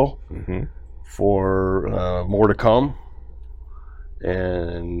you will, for more to come.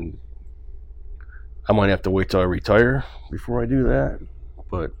 and I might have to wait till I retire before I do that,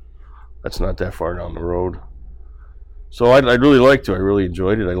 but that's not that far down the road. So I'd really like to. I really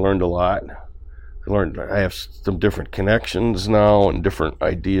enjoyed it. I learned a lot. I have some different connections now and different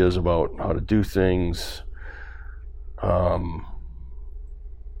ideas about how to do things. I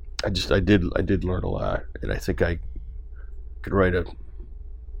did learn a lot, and I think I could write a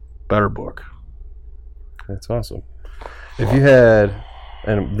better book. That's awesome. If you had,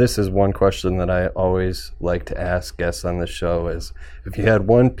 and this is one question that I always like to ask guests on the show, is if you had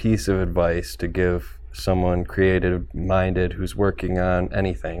one piece of advice to give someone creative-minded who's working on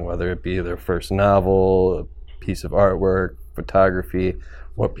anything, whether it be their first novel, a piece of artwork, photography,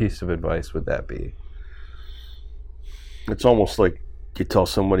 what piece of advice would that be? It's almost like you tell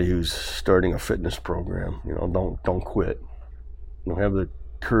somebody who's starting a fitness program, don't quit. Have the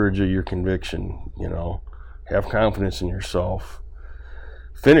courage of your conviction, have confidence in yourself.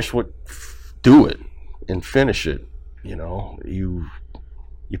 Do it and finish it. You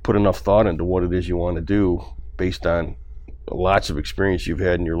put enough thought into what it is you want to do based on lots of experience you've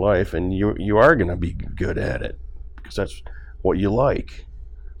had in your life, and you are going to be good at it because that's what you like.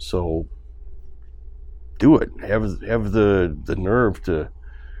 So do it. Have the nerve to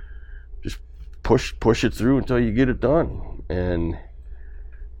just push it through until you get it done, and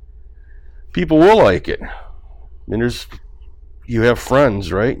people will like it. You have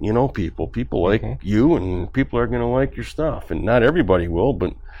friends, right? People like you, and people are going to like your stuff, and not everybody will,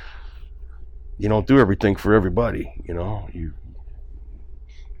 but you don't do everything for everybody. You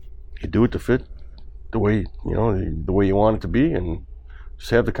do it to fit the way you want it to be, and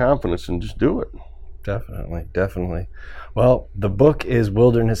just have the confidence and just do it. Definitely. Well, the book is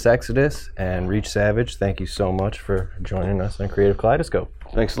Wilderness Exodus, and Reach Savage, thank you so much for joining us on Creative Kaleidoscope.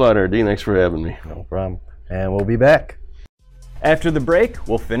 Thanks a lot, RD. Thanks for having me. No problem. And we'll be back. After the break,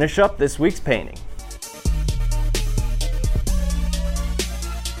 we'll finish up this week's painting.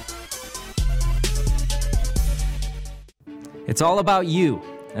 It's all about you,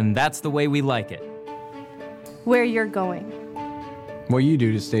 and that's the way we like it. Where you're going. What you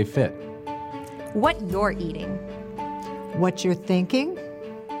do to stay fit. What you're eating. What you're thinking.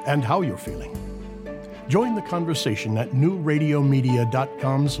 And how you're feeling. Join the conversation at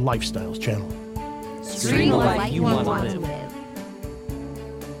newradiomedia.com's Lifestyles channel. Stream the life you want to live.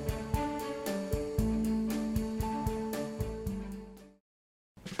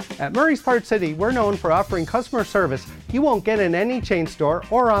 At Murray's Part City, we're known for offering customer service you won't get in any chain store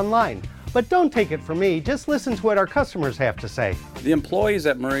or online. But don't take it from me, just listen to what our customers have to say. The employees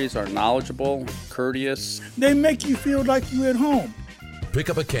at Murray's are knowledgeable, courteous. They make you feel like you're at home. Pick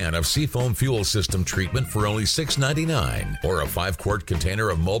up a can of Seafoam Fuel System treatment for only $6.99 or a 5-quart container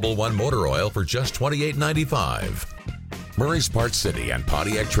of Mobil 1 motor oil for just $28.95. Murray's Part City on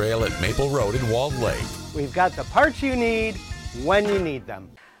Pontiac Trail at Maple Road in Walled Lake. We've got the parts you need when you need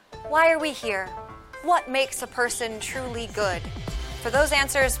them. Why are we here? What makes a person truly good? For those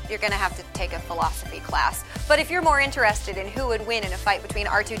answers, you're going to have to take a philosophy class. But if you're more interested in who would win in a fight between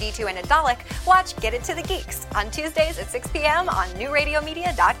R2-D2 and a Dalek, watch Get It to the Geeks on Tuesdays at 6 p.m. on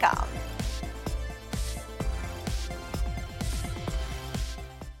newradiomedia.com.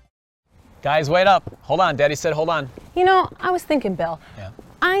 Guys, wait up. Hold on. Daddy said hold on. I was thinking, Bill. Yeah.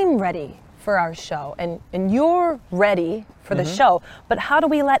 I'm ready for our show, and you're ready for the show, but how do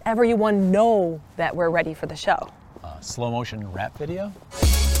we let everyone know that we're ready for the show? Slow motion rap video?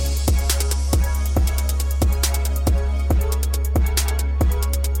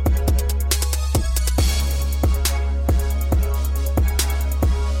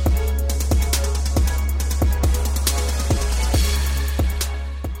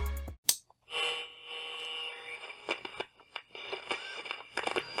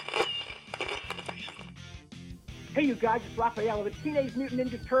 Hey, you guys, it's Raphael of the Teenage Mutant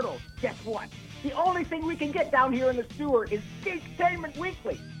Ninja Turtles. Guess what? The only thing we can get down here in the sewer is Geektainment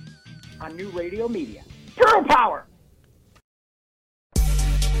Weekly on New Radio Media. Turtle Power!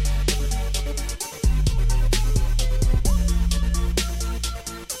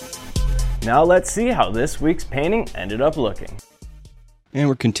 Now let's see how this week's painting ended up looking. And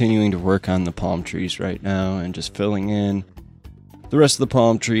we're continuing to work on the palm trees right now and just filling in the rest of the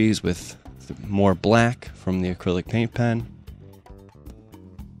palm trees with more black from the acrylic paint pen.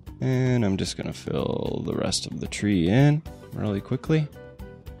 And I'm just going to fill the rest of the tree in really quickly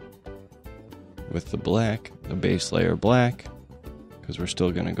with the black, the base layer black, because we're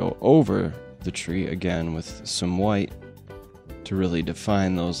still going to go over the tree again with some white to really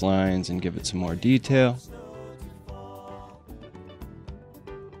define those lines and give it some more detail.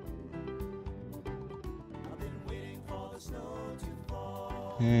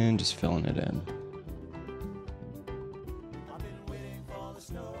 And just filling it in.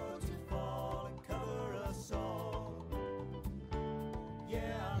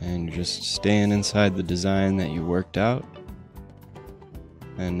 And you're just staying inside the design that you worked out.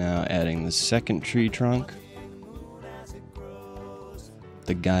 And now adding the second tree trunk,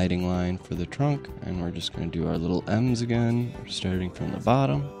 the guiding line for the trunk, and we're just going to do our little M's again, starting from the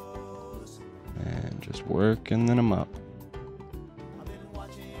bottom, and just working them up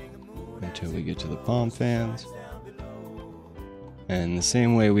until we get to the palm fans. And the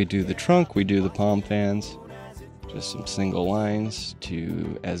same way we do the trunk, we do the palm fans. Just some single lines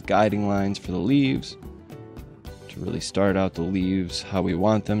as guiding lines for the leaves, to really start out the leaves how we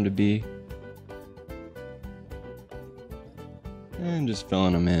want them to be. And just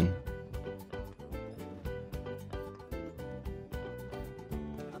filling them in.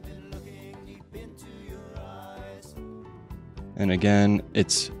 And again,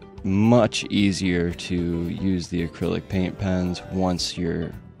 it's much easier to use the acrylic paint pens once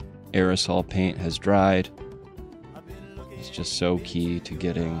your aerosol paint has dried. It's just so key to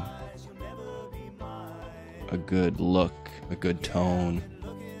getting a good look, a good tone,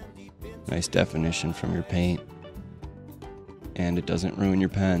 nice definition from your paint, and it doesn't ruin your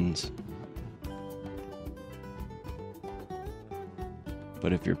pens.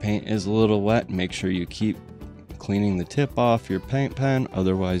 But if your paint is a little wet, make sure you keep cleaning the tip off your paint pen,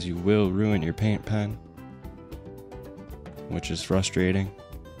 otherwise you will ruin your paint pen, which is frustrating.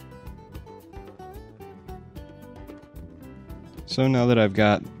 So now that I've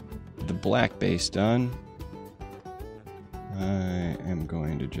got the black base done, I am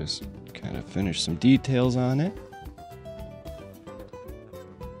going to just kind of finish some details on it.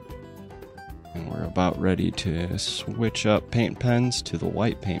 And we're about ready to switch up paint pens to the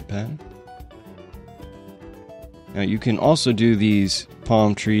white paint pen. Now you can also do these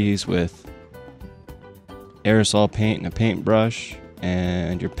palm trees with aerosol paint and a paintbrush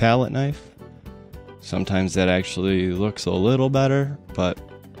and your palette knife. Sometimes that actually looks a little better, but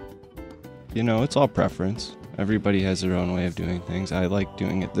you know, it's all preference. Everybody has their own way of doing things. I like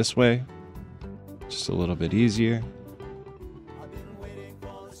doing it this way, just a little bit easier.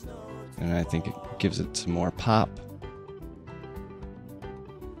 And I think it gives it some more pop.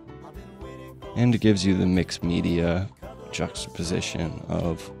 And it gives you the mixed media juxtaposition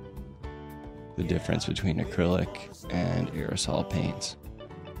of the difference between acrylic and aerosol paints,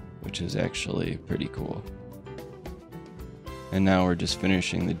 which is actually pretty cool. And now we're just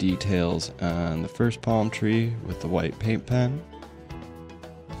finishing the details on the first palm tree with the white paint pen.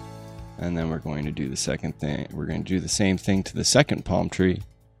 And then we're going to do the second thing. We're going to do the same thing to the second palm tree.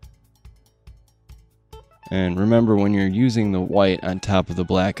 And remember, when you're using the white on top of the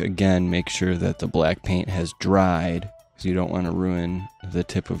black, again, make sure that the black paint has dried, because you don't want to ruin the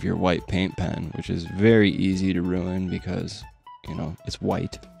tip of your white paint pen, which is very easy to ruin because, you know, it's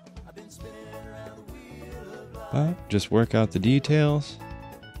white. But just work out the details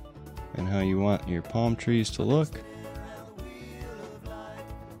and how you want your palm trees to look.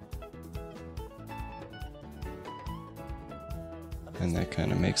 And that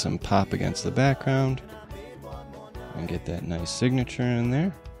kind of makes them pop against the background. And get that nice signature in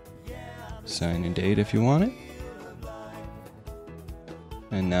there. Sign and date if you want it.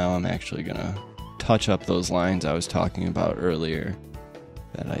 And now I'm actually gonna touch up those lines I was talking about earlier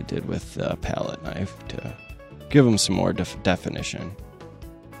that I did with the palette knife to give them some more definition.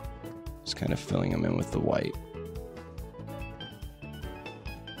 Just kind of filling them in with the white.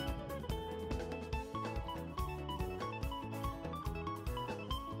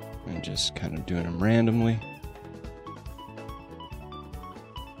 And just kind of doing them randomly.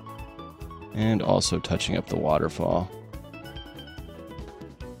 And also touching up the waterfall.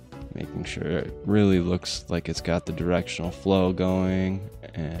 Making sure it really looks like it's got the directional flow going.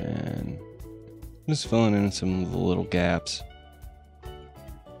 And just filling in some of the little gaps.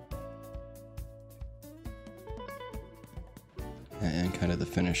 And kind of the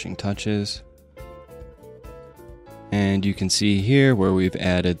finishing touches. And you can see here where we've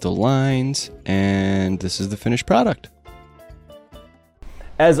added the lines. And this is the finished product.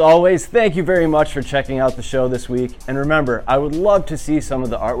 As always, thank you very much for checking out the show this week. And remember, I would love to see some of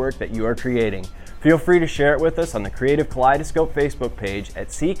the artwork that you are creating. Feel free to share it with us on the Creative Kaleidoscope Facebook page at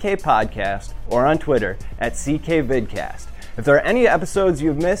CK Podcast or on Twitter at CK Vidcast. If there are any episodes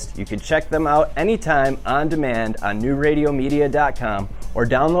you've missed, you can check them out anytime on demand on newradiomedia.com or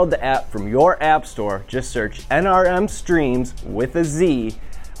download the app from your app store. Just search NRM Streams with a Z.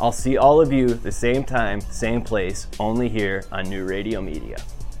 I'll see all of you the same time, same place, only here on New Radio Media.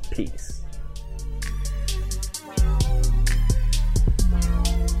 Peace.